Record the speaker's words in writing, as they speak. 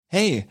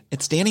Hey,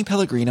 it's Danny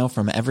Pellegrino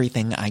from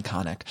Everything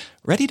Iconic.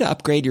 Ready to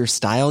upgrade your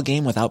style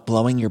game without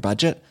blowing your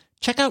budget?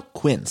 Check out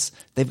Quince.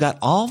 They've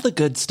got all the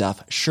good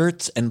stuff,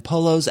 shirts and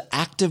polos,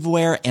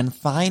 activewear, and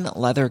fine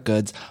leather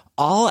goods,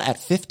 all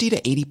at 50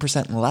 to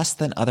 80% less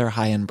than other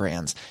high-end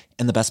brands.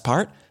 And the best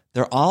part?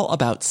 They're all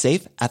about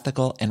safe,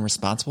 ethical, and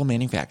responsible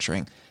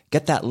manufacturing.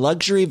 Get that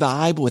luxury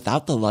vibe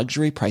without the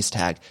luxury price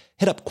tag.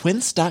 Hit up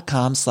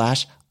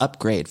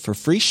quince.com/upgrade for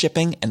free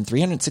shipping and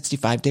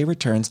 365-day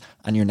returns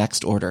on your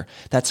next order.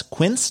 That's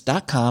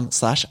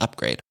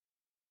quince.com/upgrade.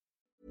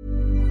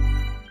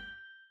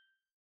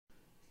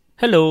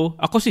 Hello,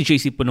 ako si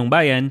JC Punong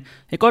Bayan,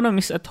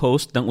 economist at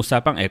host ng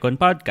Usapang Econ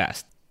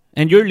Podcast.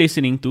 And you're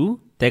listening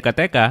to Teka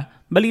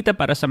Teka, balita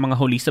para sa mga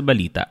huli sa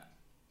balita.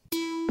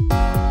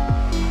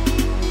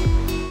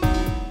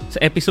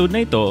 Sa episode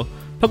na ito,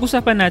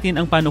 pag-usapan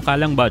natin ang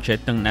panukalang budget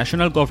ng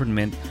national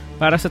government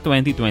para sa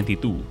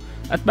 2022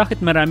 at bakit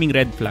maraming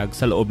red flag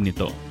sa loob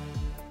nito.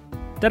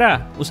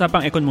 Tara,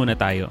 usapang Econ muna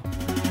tayo.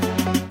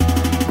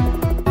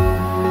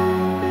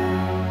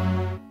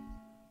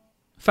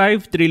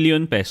 5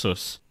 trillion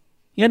pesos.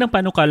 Yan ang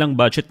panukalang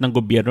budget ng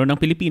gobyerno ng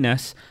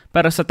Pilipinas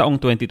para sa taong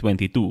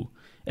 2022,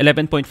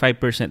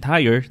 11.5%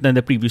 higher than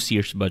the previous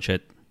year's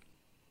budget.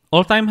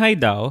 All-time high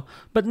daw,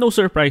 but no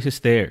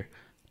surprises there.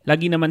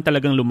 Lagi naman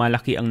talagang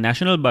lumalaki ang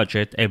national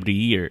budget every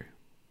year.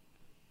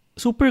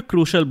 Super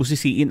crucial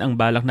busisiin ang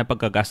balak na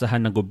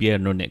pagkagastahan ng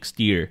gobyerno next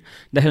year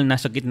dahil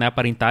nasa gitna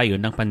pa rin tayo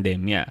ng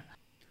pandemya.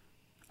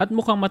 At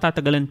mukhang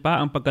matatagalan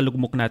pa ang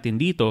pagkalugmok natin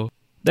dito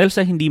dahil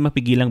sa hindi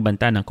mapigilang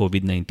banta ng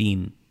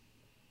COVID-19.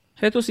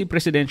 Heto si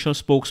Presidential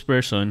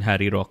Spokesperson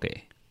Harry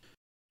Roque.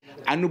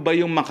 Ano ba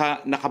yung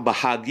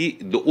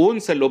nakabahagi doon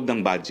sa loob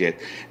ng budget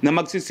na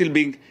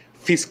magsisilbing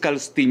fiscal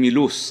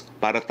stimulus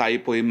para tayo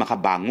po ay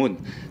makabangon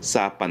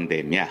sa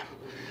pandemya?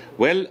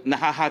 Well,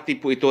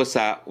 nahahati po ito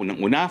sa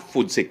unang-una,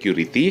 food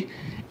security,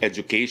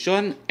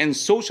 education, and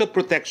social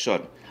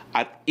protection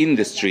at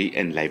industry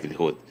and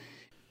livelihood.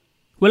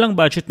 Walang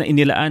budget na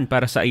inilaan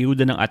para sa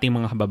ayuda ng ating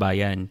mga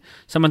kababayan,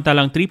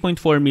 samantalang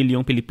 3.4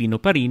 milyong Pilipino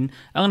pa rin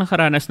ang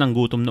nakaranas ng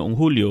gutom noong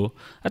Hulyo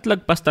at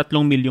lagpas 3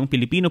 milyong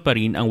Pilipino pa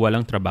rin ang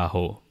walang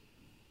trabaho.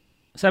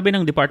 Sabi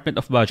ng Department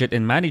of Budget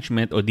and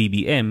Management o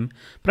DBM,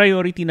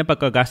 priority na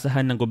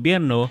pagkagastahan ng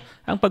gobyerno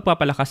ang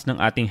pagpapalakas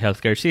ng ating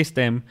healthcare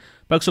system,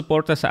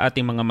 pagsuporta sa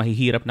ating mga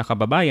mahihirap na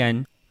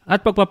kababayan,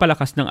 at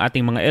pagpapalakas ng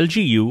ating mga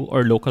LGU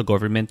or local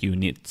government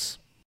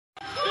units.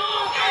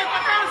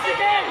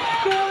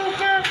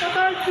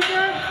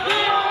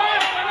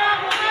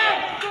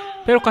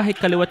 Pero kahit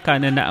kaliwat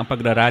kanan na ang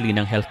pagrarally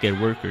ng healthcare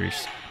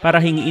workers para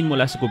hingiin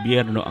mula sa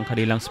gobyerno ang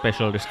kanilang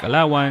special risk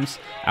allowance,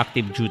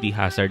 active duty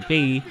hazard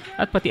pay,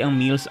 at pati ang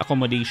meals,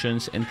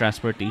 accommodations, and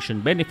transportation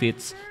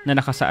benefits na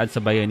nakasaad sa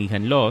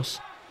bayanihan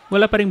laws,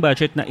 wala pa ring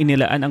budget na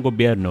inilaan ang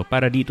gobyerno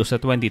para dito sa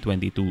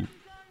 2022.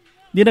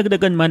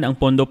 Dinagdagan man ang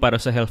pondo para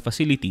sa health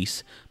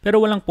facilities pero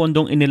walang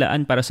pondong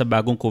inilaan para sa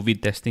bagong COVID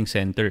testing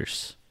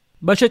centers.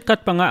 Budget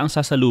cut pa nga ang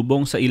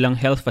sasalubong sa ilang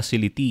health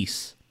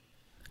facilities.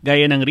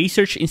 Gaya ng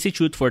Research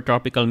Institute for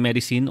Tropical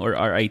Medicine or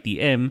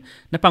RITM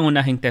na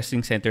pangunahing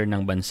testing center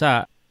ng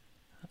bansa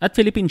at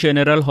Philippine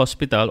General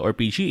Hospital or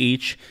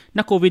PGH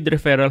na COVID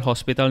referral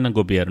hospital ng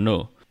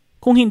gobyerno,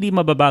 kung hindi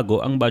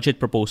mababago ang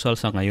budget proposal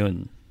sa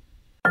ngayon.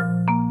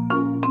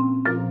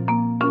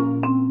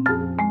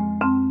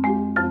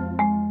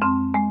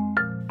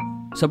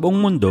 Sa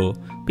buong mundo,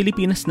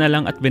 Pilipinas na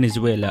lang at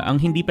Venezuela ang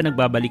hindi pa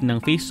nagbabalik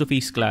ng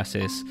face-to-face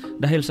classes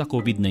dahil sa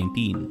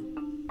COVID-19.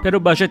 Pero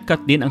budget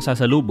cut din ang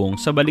sasalubong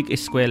sa balik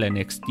eskwela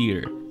next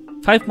year.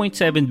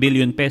 5.7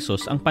 billion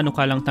pesos ang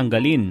panukalang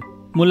tanggalin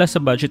mula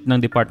sa budget ng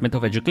Department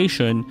of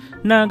Education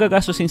na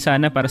gagastusin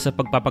sana para sa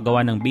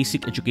pagpapagawa ng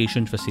basic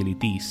education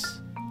facilities.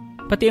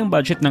 Pati ang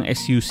budget ng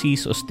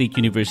SUCs o State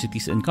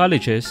Universities and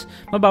Colleges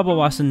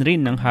mababawasan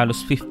rin ng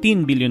halos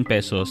 15 billion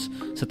pesos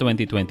sa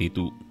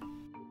 2022.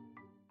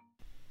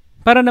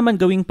 Para naman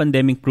gawing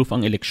pandemic-proof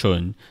ang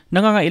eleksyon,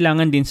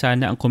 nangangailangan din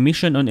sana ang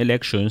Commission on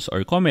Elections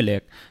or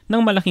COMELEC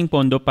ng malaking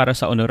pondo para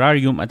sa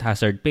honorarium at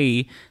hazard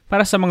pay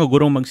para sa mga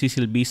gurong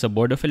magsisilbi sa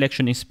Board of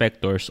Election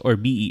Inspectors or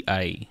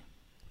BEI.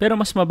 Pero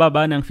mas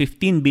mababa ng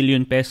 15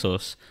 billion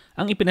pesos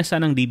ang ipinasa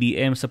ng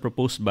DBM sa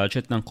proposed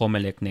budget ng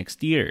COMELEC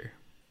next year.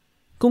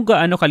 Kung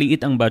gaano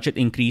kaliit ang budget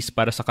increase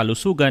para sa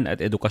kalusugan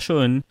at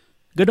edukasyon,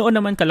 ganoon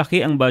naman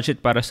kalaki ang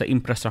budget para sa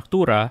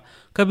infrastruktura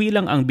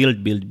kabilang ang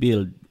build.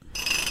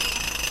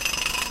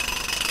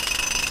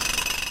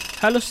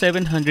 Halos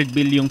 700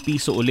 bilyong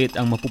piso ulit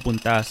ang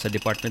mapupunta sa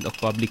Department of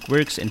Public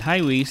Works and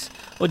Highways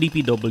o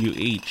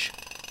DPWH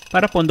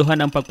para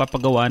pondohan ang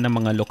pagpapagawa ng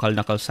mga lokal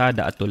na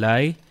kalsada at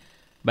tulay,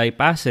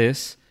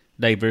 bypasses,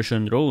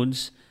 diversion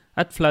roads,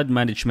 at flood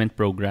management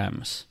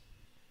programs.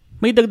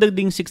 May dagdag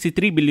ding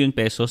 63 billion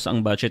pesos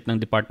ang budget ng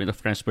Department of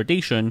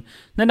Transportation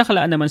na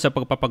nakalaan naman sa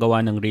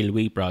pagpapagawa ng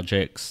railway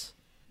projects.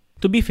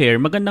 To be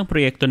fair, magandang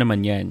proyekto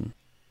naman yan.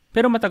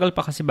 Pero matagal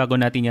pa kasi bago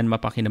natin yan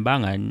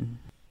mapakinabangan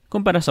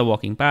kumpara sa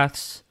walking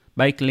paths,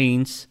 bike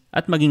lanes,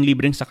 at maging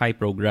libreng sakay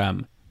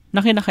program.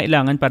 na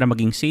kinakailangan para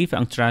maging safe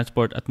ang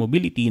transport at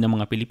mobility ng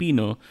mga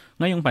Pilipino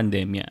ngayong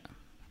pandemya.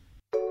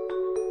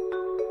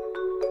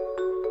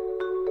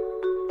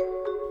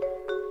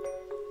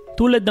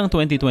 Tulad ng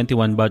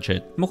 2021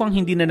 budget, mukhang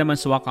hindi na naman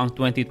swak ang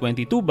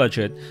 2022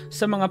 budget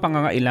sa mga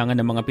pangangailangan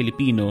ng mga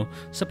Pilipino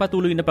sa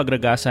patuloy na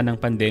pagragasa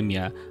ng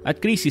pandemya at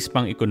krisis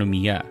pang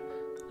ekonomiya,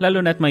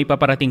 lalo na't may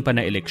paparating pa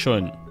na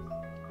eleksyon.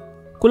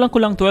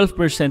 Kulang-kulang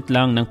 12%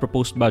 lang ng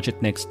proposed budget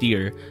next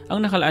year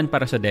ang nakalaan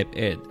para sa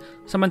DepEd,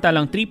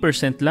 samantalang 3%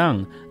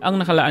 lang ang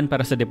nakalaan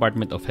para sa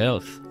Department of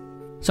Health.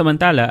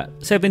 Samantala,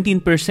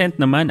 17%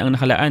 naman ang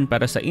nakalaan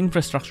para sa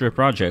infrastructure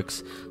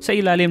projects sa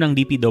ilalim ng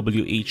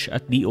DPWH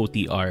at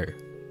DOTR.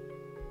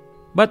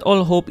 But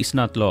all hope is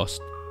not lost.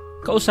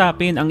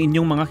 Kausapin ang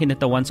inyong mga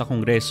kinatawan sa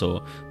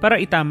Kongreso para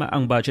itama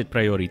ang budget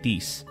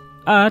priorities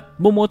at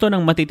bumoto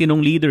ng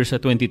matitinong leader sa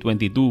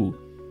 2022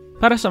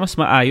 para sa mas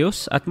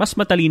maayos at mas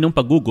matalinong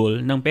paggugol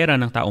ng pera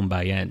ng taong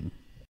bayan.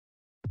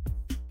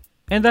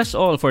 And that's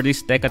all for this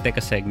Teka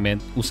Teka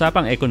segment,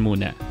 Usapang Econ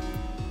Muna.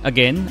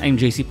 Again,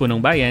 I'm JC Punong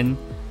Bayan.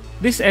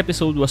 This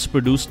episode was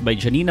produced by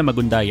Janina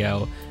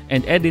Magundayao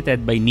and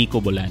edited by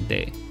Nico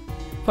Bolante.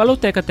 Follow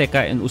Teka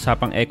Teka and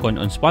Usapang Econ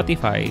on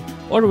Spotify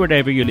or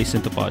wherever you listen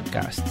to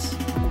podcasts.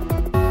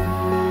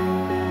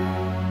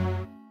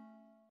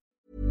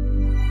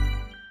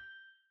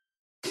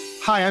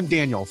 Hi, I'm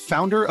Daniel,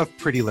 founder of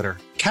Pretty Litter.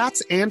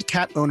 Cats and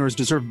cat owners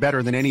deserve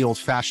better than any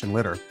old-fashioned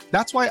litter.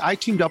 That's why I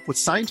teamed up with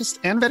scientists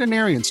and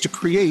veterinarians to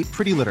create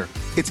Pretty Litter.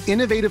 Its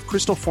innovative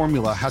crystal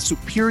formula has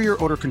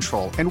superior odor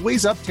control and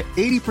weighs up to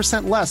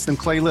 80% less than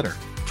clay litter.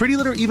 Pretty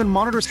Litter even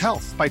monitors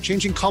health by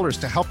changing colors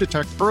to help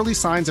detect early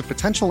signs of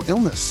potential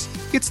illness.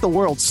 It's the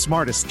world's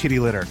smartest kitty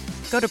litter.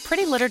 Go to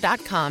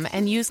prettylitter.com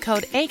and use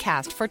code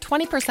ACAST for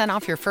 20%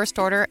 off your first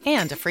order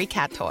and a free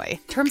cat toy.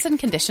 Terms and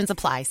conditions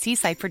apply. See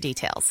site for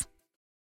details.